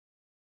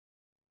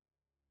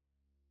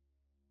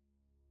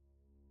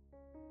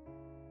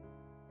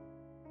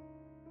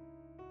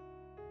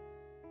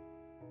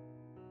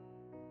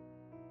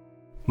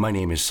My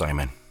name is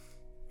Simon.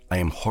 I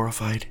am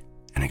horrified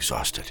and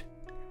exhausted.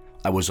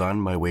 I was on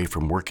my way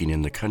from working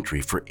in the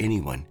country for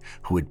anyone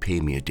who would pay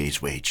me a day's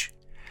wage.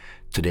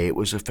 Today it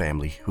was a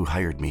family who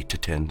hired me to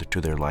tend to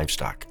their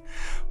livestock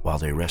while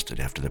they rested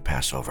after the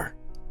Passover.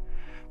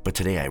 But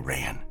today I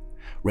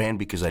ran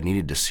because I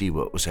needed to see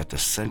what was at the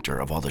center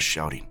of all the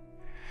shouting.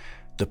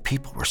 The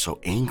people were so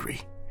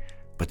angry,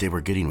 but they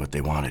were getting what they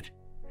wanted.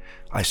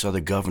 I saw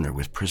the governor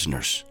with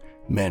prisoners,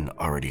 men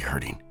already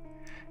hurting.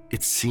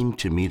 It seemed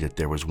to me that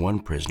there was one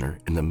prisoner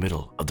in the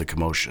middle of the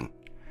commotion.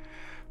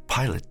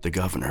 Pilate, the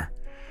governor,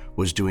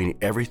 was doing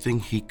everything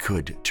he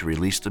could to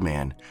release the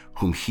man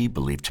whom he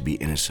believed to be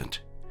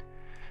innocent.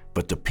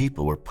 But the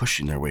people were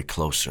pushing their way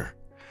closer,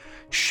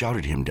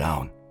 shouted him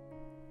down.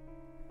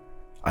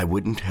 I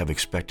wouldn't have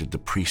expected the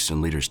priests and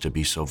leaders to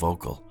be so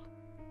vocal,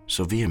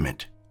 so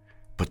vehement,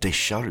 but they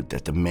shouted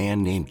that the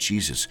man named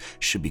Jesus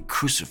should be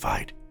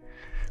crucified.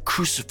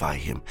 Crucify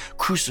him,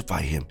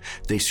 crucify him,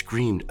 they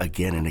screamed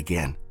again and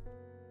again.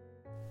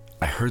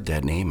 I heard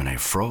that name and I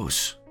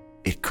froze.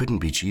 It couldn't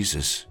be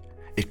Jesus.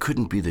 It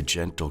couldn't be the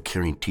gentle,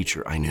 caring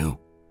teacher I knew.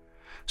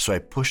 So I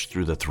pushed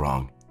through the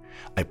throng.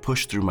 I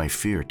pushed through my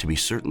fear to be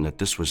certain that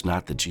this was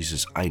not the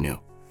Jesus I knew.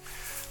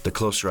 The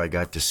closer I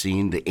got to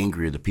seeing, the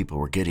angrier the people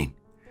were getting.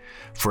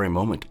 For a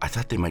moment, I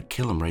thought they might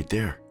kill him right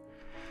there.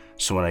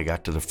 So when I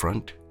got to the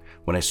front,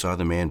 when I saw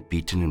the man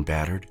beaten and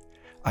battered,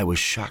 I was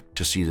shocked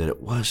to see that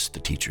it was the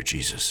teacher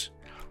Jesus.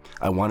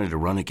 I wanted to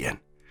run again,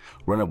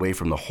 run away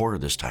from the horror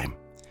this time,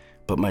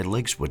 but my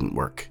legs wouldn't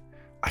work.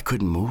 I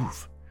couldn't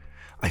move.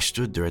 I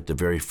stood there at the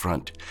very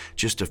front,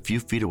 just a few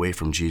feet away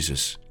from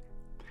Jesus.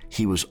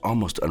 He was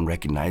almost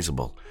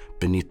unrecognizable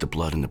beneath the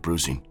blood and the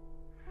bruising.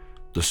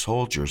 The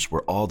soldiers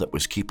were all that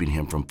was keeping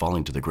him from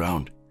falling to the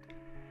ground.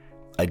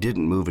 I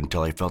didn't move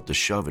until I felt the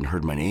shove and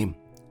heard my name.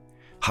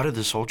 How did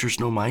the soldiers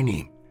know my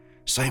name?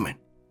 Simon,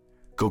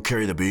 go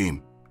carry the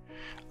beam.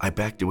 I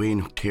backed away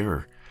in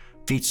terror,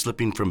 feet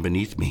slipping from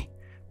beneath me,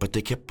 but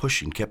they kept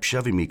pushing, kept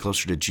shoving me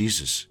closer to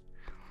Jesus,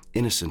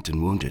 innocent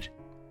and wounded.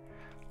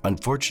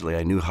 Unfortunately,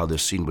 I knew how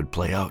this scene would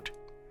play out.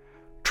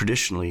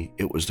 Traditionally,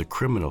 it was the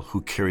criminal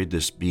who carried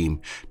this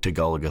beam to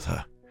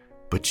Golgotha,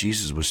 but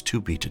Jesus was too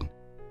beaten,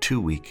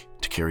 too weak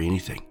to carry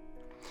anything.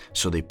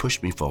 So they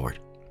pushed me forward,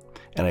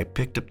 and I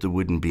picked up the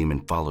wooden beam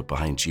and followed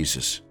behind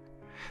Jesus.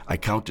 I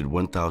counted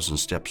 1,000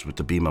 steps with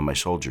the beam on my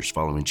shoulders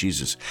following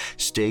Jesus,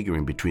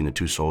 staggering between the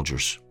two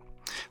soldiers.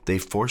 They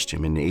forced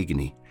him in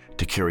agony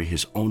to carry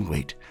his own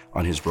weight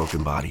on his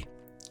broken body.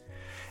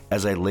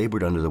 As I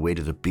labored under the weight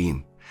of the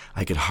beam,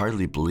 I could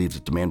hardly believe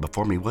that the man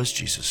before me was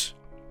Jesus.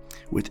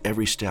 With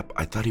every step,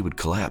 I thought he would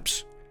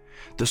collapse.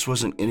 This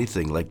wasn't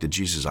anything like the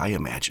Jesus I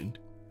imagined.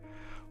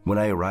 When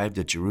I arrived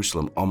at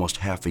Jerusalem almost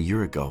half a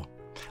year ago,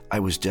 I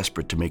was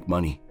desperate to make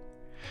money.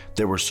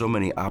 There were so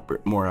many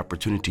more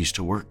opportunities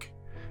to work,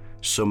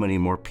 so many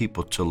more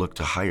people to look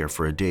to hire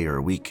for a day or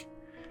a week.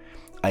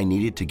 I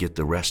needed to get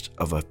the rest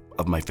of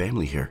my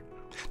family here,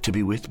 to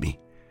be with me,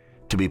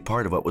 to be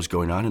part of what was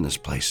going on in this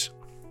place.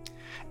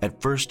 At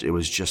first, it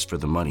was just for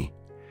the money.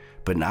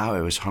 But now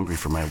I was hungry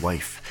for my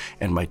wife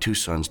and my 2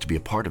 sons to be a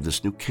part of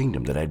this new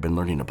kingdom that I'd been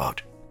learning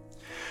about.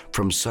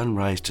 From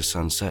sunrise to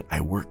sunset, I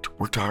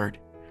worked hard.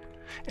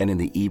 And in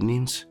the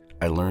evenings,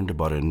 I learned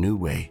about a new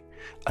way,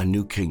 a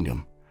new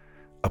kingdom,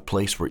 a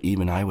place where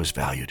even I was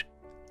valued.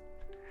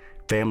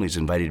 Families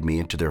invited me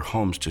into their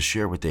homes to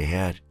share what they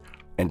had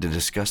and to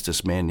discuss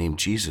this man named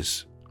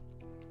Jesus.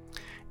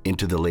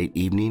 Into the late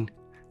evening,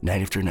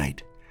 night after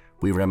night,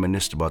 we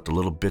reminisced about the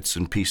little bits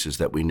and pieces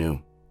that we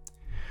knew.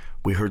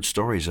 We heard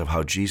stories of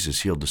how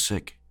Jesus healed the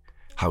sick,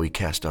 how he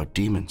cast out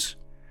demons,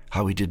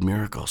 how he did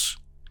miracles.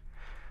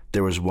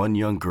 There was one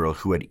young girl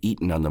who had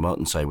eaten on the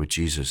mountainside with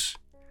Jesus.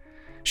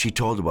 She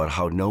told about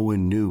how no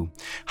one knew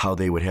how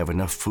they would have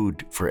enough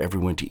food for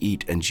everyone to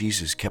eat, and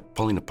Jesus kept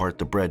pulling apart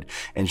the bread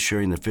and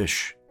sharing the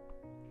fish.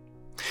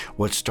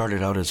 What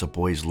started out as a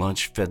boy's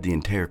lunch fed the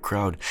entire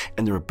crowd,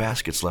 and there were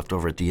baskets left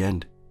over at the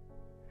end.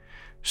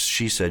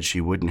 She said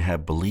she wouldn't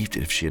have believed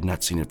it if she had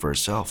not seen it for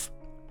herself.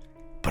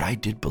 But I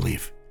did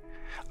believe.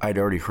 I'd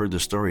already heard the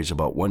stories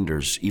about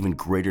wonders even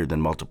greater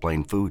than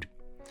multiplying food.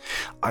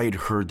 I had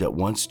heard that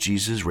once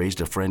Jesus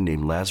raised a friend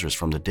named Lazarus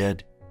from the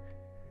dead.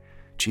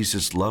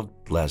 Jesus loved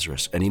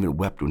Lazarus and even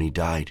wept when he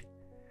died.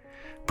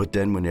 But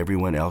then when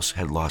everyone else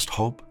had lost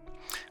hope,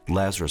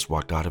 Lazarus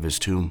walked out of his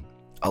tomb,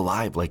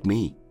 alive like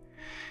me.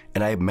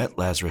 And I have met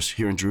Lazarus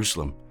here in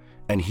Jerusalem,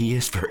 and he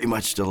is very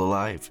much still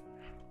alive.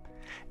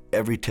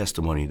 Every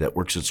testimony that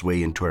works its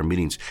way into our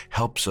meetings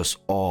helps us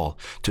all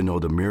to know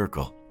the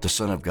miracle, the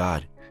Son of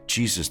God,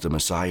 Jesus the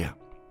Messiah.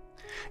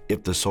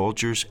 If the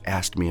soldiers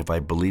asked me if I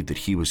believed that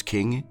he was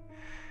king,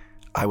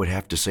 I would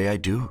have to say I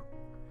do.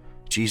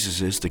 Jesus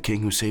is the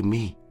king who saved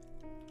me.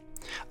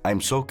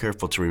 I'm so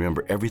careful to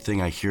remember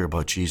everything I hear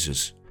about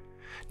Jesus,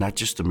 not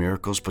just the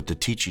miracles, but the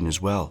teaching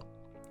as well.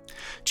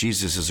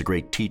 Jesus is a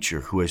great teacher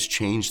who has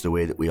changed the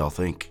way that we all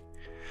think.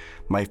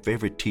 My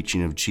favorite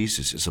teaching of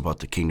Jesus is about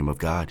the kingdom of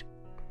God.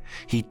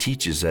 He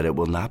teaches that it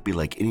will not be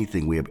like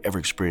anything we have ever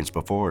experienced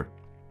before.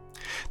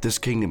 This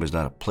kingdom is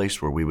not a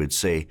place where we would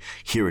say,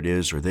 here it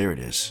is or there it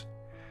is.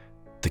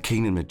 The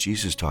kingdom that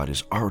Jesus taught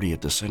is already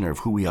at the center of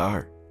who we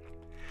are.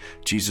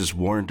 Jesus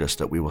warned us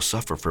that we will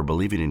suffer for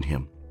believing in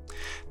him,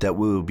 that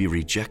we will be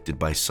rejected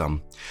by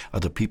some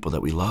of the people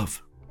that we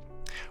love.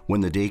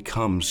 When the day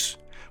comes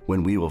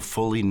when we will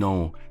fully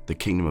know the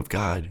kingdom of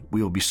God,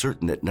 we will be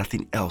certain that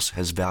nothing else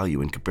has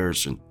value in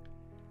comparison.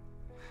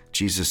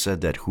 Jesus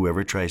said that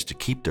whoever tries to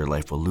keep their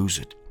life will lose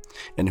it,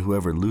 and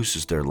whoever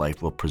loses their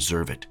life will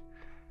preserve it.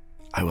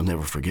 I will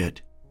never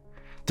forget.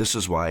 This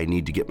is why I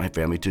need to get my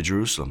family to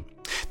Jerusalem.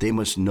 They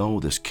must know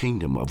this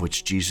kingdom of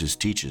which Jesus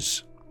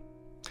teaches.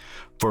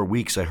 For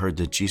weeks I heard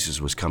that Jesus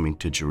was coming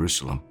to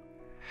Jerusalem,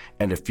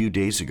 and a few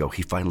days ago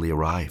he finally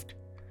arrived.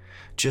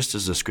 Just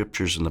as the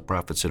scriptures and the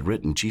prophets had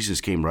written,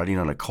 Jesus came riding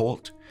on a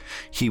colt.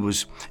 He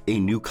was a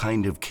new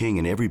kind of king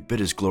and every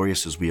bit as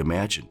glorious as we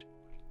imagined.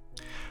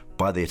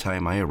 By the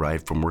time I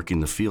arrived from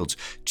working the fields,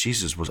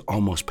 Jesus was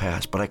almost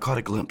past, but I caught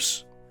a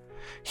glimpse.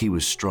 He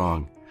was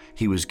strong.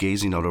 He was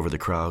gazing out over the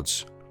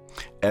crowds.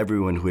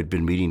 Everyone who had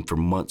been meeting for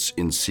months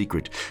in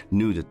secret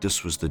knew that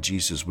this was the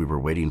Jesus we were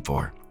waiting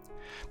for.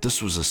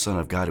 This was the Son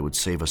of God who would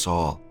save us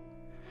all.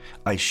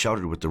 I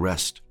shouted with the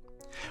rest,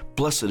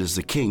 "Blessed is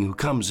the King who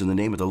comes in the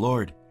name of the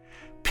Lord.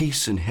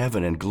 Peace in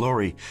heaven and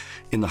glory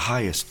in the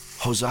highest.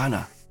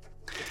 Hosanna."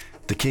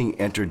 The King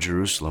entered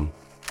Jerusalem.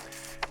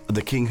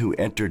 The King who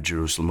entered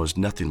Jerusalem was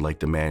nothing like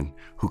the man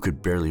who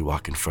could barely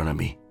walk in front of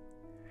me.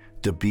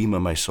 The beam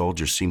of my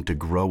soldiers seemed to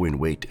grow in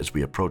weight as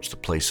we approached the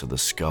place of the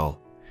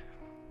skull.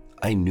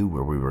 I knew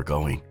where we were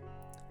going.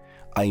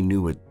 I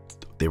knew what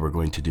they were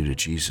going to do to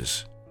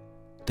Jesus.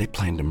 They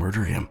planned to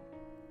murder him.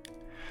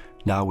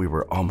 Now we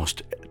were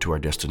almost to our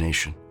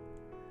destination.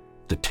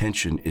 The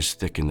tension is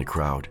thick in the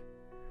crowd.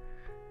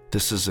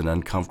 This is an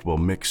uncomfortable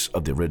mix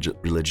of the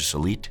religious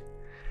elite,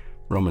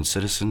 Roman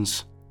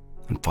citizens,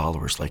 and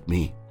followers like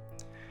me.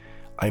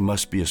 I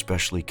must be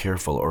especially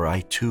careful, or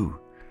I too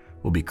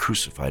will be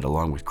crucified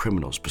along with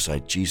criminals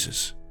beside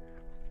Jesus.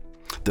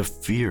 The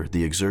fear,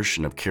 the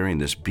exertion of carrying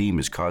this beam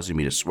is causing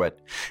me to sweat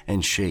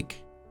and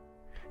shake.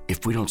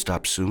 If we don't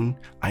stop soon,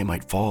 I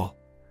might fall.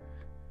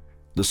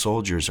 The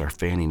soldiers are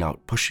fanning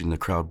out, pushing the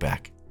crowd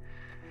back.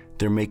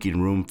 They're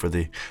making room for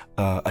the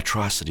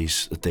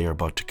atrocities that they are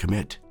about to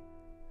commit.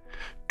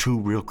 Two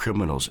real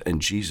criminals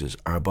and Jesus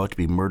are about to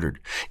be murdered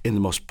in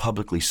the most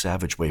publicly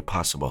savage way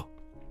possible.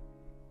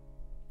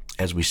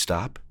 As we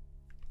stop,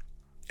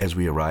 as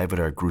we arrive at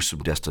our gruesome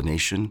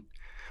destination,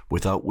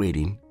 without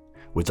waiting,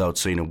 without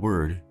saying a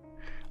word,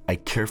 I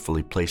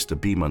carefully placed the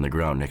beam on the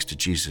ground next to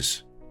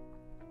Jesus.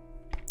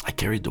 I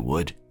carried the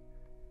wood.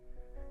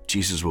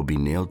 Jesus will be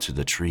nailed to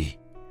the tree.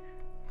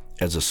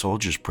 As the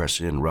soldiers press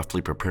in,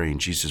 roughly preparing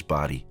Jesus'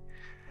 body,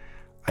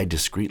 I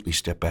discreetly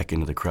step back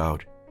into the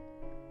crowd.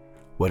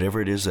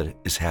 Whatever it is that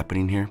is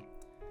happening here,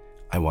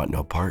 I want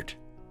no part.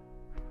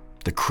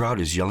 The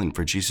crowd is yelling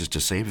for Jesus to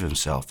save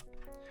himself.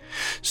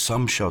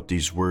 Some shout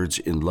these words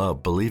in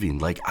love, believing,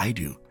 like I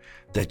do,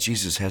 that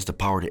Jesus has the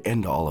power to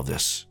end all of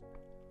this.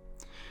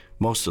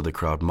 Most of the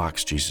crowd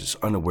mocks Jesus,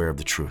 unaware of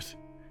the truth.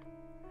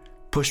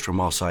 Pushed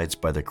from all sides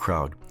by the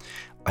crowd,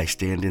 I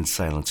stand in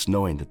silence,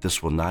 knowing that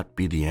this will not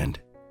be the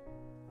end.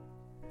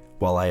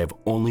 While I have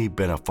only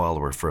been a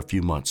follower for a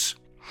few months,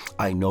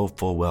 I know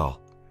full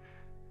well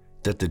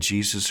that the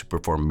Jesus who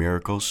performed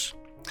miracles,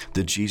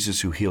 the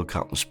Jesus who healed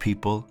countless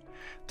people,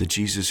 the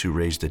Jesus who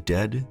raised the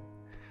dead,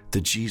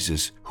 the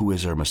Jesus who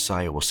is our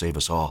Messiah will save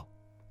us all.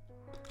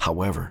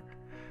 However,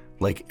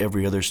 like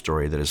every other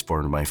story that has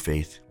formed my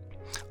faith,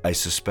 I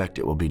suspect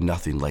it will be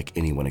nothing like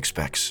anyone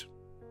expects.